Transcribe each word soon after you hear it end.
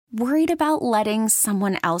Worried about letting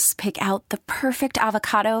someone else pick out the perfect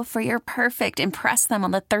avocado for your perfect impress them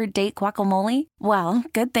on the third date guacamole? Well,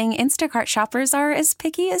 good thing Instacart shoppers are as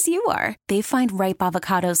picky as you are. They find ripe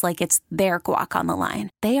avocados like it's their guac on the line.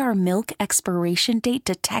 They are milk expiration date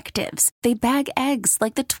detectives. They bag eggs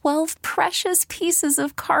like the 12 precious pieces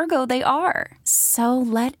of cargo they are. So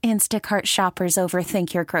let Instacart shoppers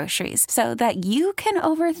overthink your groceries so that you can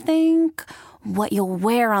overthink what you'll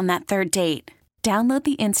wear on that third date. Download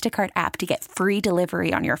the Instacart app to get free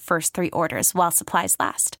delivery on your first 3 orders while supplies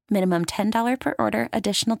last. Minimum $10 per order.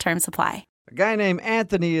 Additional terms apply. A guy named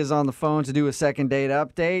Anthony is on the phone to do a second date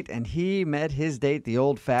update, and he met his date the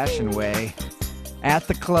old-fashioned way at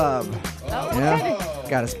the club. Oh, yeah,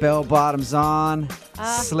 got his bell bottoms on,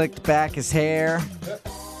 slicked back his hair,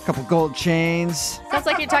 couple gold chains. Sounds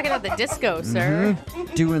like you're talking about the disco, sir.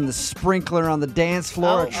 Doing the sprinkler on the dance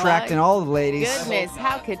floor, attracting all the ladies. Goodness,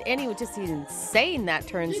 how could anyone just even saying that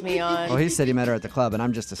turns me on? Well, he said he met her at the club, and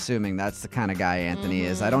I'm just assuming that's the kind of guy Anthony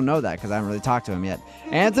is. I don't know that because I haven't really talked to him yet.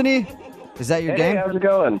 Anthony, is that your game? Hey, how's it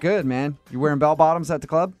going? Good, man. You wearing bell bottoms at the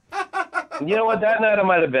club? You know what? That night I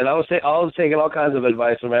might have been. I was taking all kinds of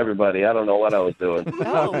advice from everybody. I don't know what I was doing.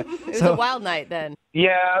 Oh, it was a wild night then.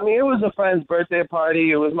 Yeah, I mean, it was a friend's birthday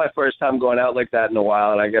party. It was my first time going out like that in a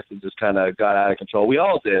while, and I guess it just kind of got out of control. We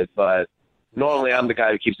all did, but normally I'm the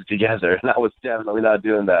guy who keeps it together, and I was definitely not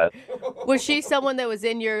doing that. Was she someone that was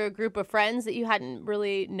in your group of friends that you hadn't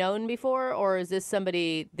really known before, or is this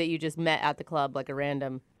somebody that you just met at the club, like a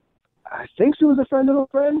random? I think she was a friend of a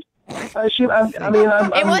friend.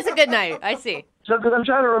 It was a good night. I see. So, because I'm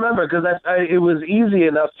trying to remember, because it was easy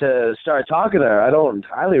enough to start talking to her. I don't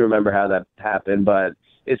entirely remember how that happened, but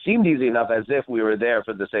it seemed easy enough as if we were there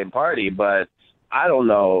for the same party, but I don't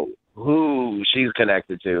know who she's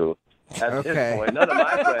connected to at this point. None of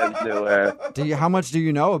my friends knew her. How much do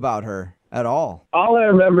you know about her at all? All I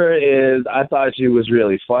remember is I thought she was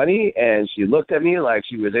really funny, and she looked at me like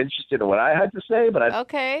she was interested in what I had to say. But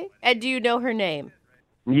Okay. And do you know her name?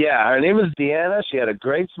 Yeah, her name is Deanna. She had a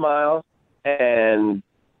great smile, and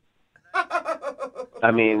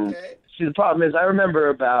I mean, see, the problem is I remember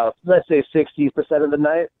about, let's say, 60% of the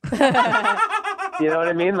night. You know what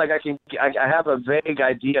I mean? Like I have a vague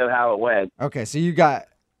idea of how it went. Okay, so you got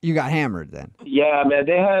hammered then. Yeah, man.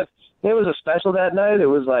 There was a special that night. It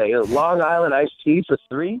was like Long Island iced tea for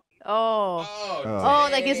 $3. Oh,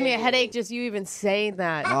 that gives me a headache just you even saying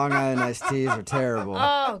that. Long Island iced teas are terrible.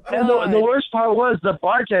 Oh, God. And the worst part was the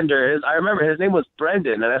bartender. I remember his name was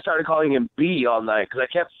Brendan, and I started calling him B all night because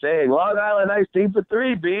I kept saying Long Island iced tea for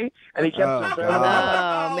 $3, B, and he kept serving it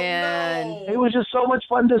up. Oh, man. It was just so much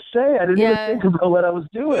fun to say. I didn't even think about what I was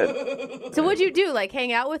doing. So what'd you do? Like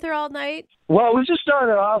hang out with her all night? Well, we just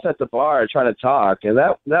started off at the bar trying to talk, and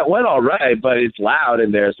that went all right, but it's loud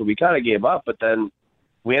in there, so we kind of gave up. But then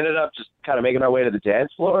we ended up just kind of making our way to the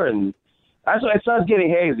dance floor, and that's when it started getting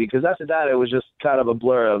hazy, because after that it was just kind of a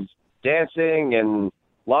blur of dancing and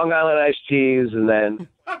Long Island iced teas, and then...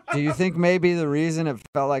 Do you think maybe the reason it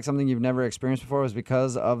felt like something you've never experienced before was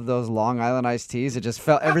because of those Long Island iced teas? It just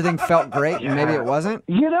everything felt great, and maybe it wasn't?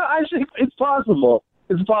 You know, I think it's possible.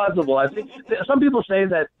 It's possible. I think some people say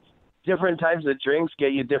that different types of drinks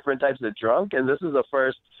get you different types of drunk, and this is a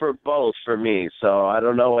first for both for me, so I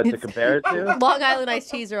don't know what to compare it to. Long Island iced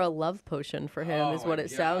teas are a love potion for him, is what it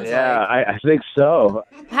sounds like. Yeah, I think so.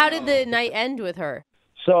 How did the night end with her?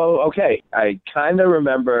 So, okay, I kind of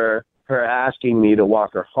remember her asking me to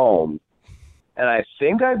walk her home, and I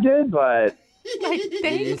think I did, but...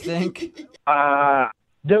 You think?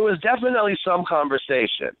 There was definitely some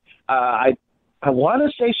conversation. I want to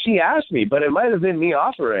say she asked me, but it might have been me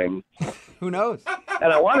offering. Who knows?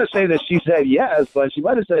 And I want to say that she said yes, but she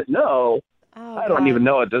might have said no. I don't even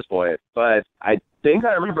know at this point. But I think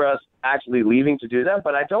I remember us actually leaving to do that,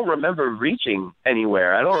 but I don't remember reaching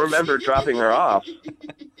anywhere. I don't remember dropping her off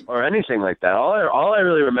or anything like that. All I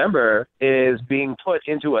really remember is being put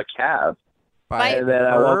into a cab. By and then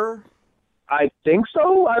her? I think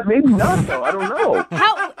so. Maybe not, though. I don't know.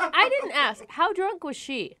 I didn't ask. How drunk was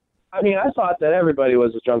she? I mean, I thought that everybody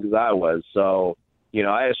was as drunk as I was, so, you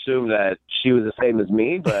know, I assumed that she was the same as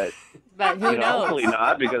me, but, But who knows? hopefully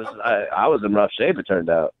not, because I was in rough shape, it turned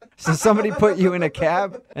out. So somebody put you in a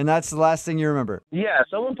cab, and that's the last thing you remember? Yeah,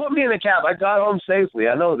 someone put me in a cab. I got home safely.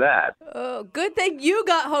 I know that. Oh, good thing you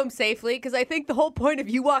got home safely, because I think the whole point of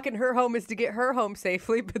you walking her home is to get her home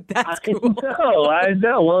safely, but that's cool. I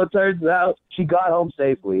know. Well, it turns out she got home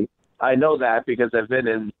safely. I know that because I've been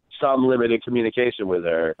in some limited communication with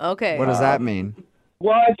her. Okay. What does that mean?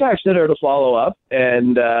 Well, I texted her to follow up,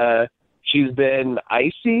 and she's been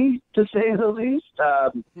icy, to say the least.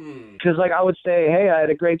 Because, like, I would say, hey, I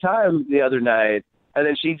had a great time the other night, And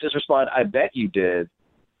then she just responded, I bet you did.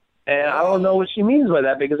 And I don't know what she means by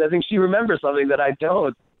that because I think she remembers something that I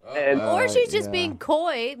don't. And Or she's just being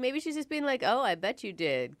coy. Maybe she's just being like, oh, I bet you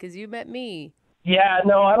did because you met me. yeah,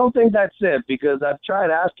 no, I don't think that's it because I've tried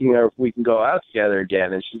asking her if we can go out together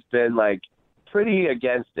again, and she's been like pretty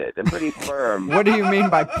against it and pretty firm. What do you mean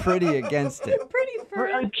by pretty against it? Pretty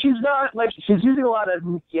firm. Like, she's not like she's using a lot of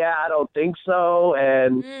I don't think so,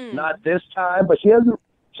 and not this time. But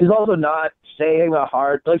she's also not saying a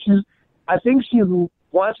hard like she's. I think she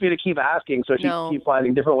wants me to keep asking, so she keep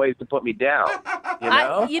finding different ways to put me down.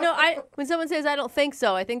 You know, When someone says I don't think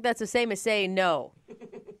so, I think that's the same as saying no.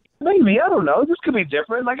 Maybe I don't know. This could be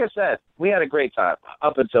different. Like I said, we had a great time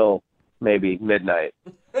up until maybe midnight.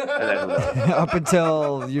 And then, Up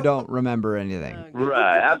until you don't remember anything.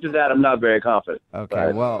 right after that, I'm not very confident. Okay,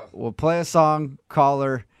 But- well, we'll play a song, call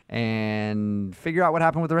her, and figure out what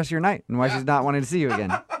happened with the rest of your night and why she's not wanting to see you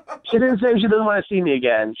again. She didn't say she doesn't want to see me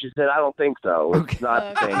again. She said, I don't think so. It's Okay.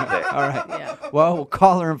 not the same thing. All right. Yeah. Well, we'll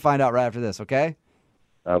call her and find out right after this, okay?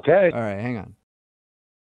 Okay. All right, hang on.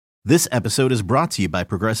 This episode is brought to you by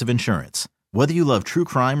Progressive Insurance. Whether you love true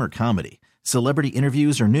crime or comedy, celebrity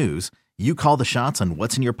interviews or news, you call the shots on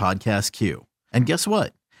what's in your podcast queue. And guess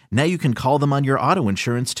what? Now you can call them on your auto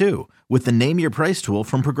insurance too with the Name Your Price tool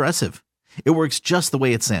from Progressive. It works just the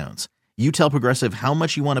way it sounds. You tell Progressive how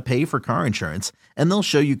much you want to pay for car insurance, and they'll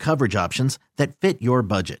show you coverage options that fit your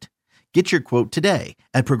budget. Get your quote today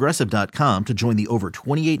at Progressive.com to join the over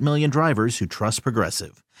 28 million drivers who trust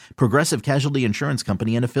Progressive. Progressive Casualty Insurance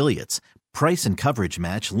Company and Affiliates. Price and coverage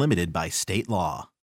match limited by state law.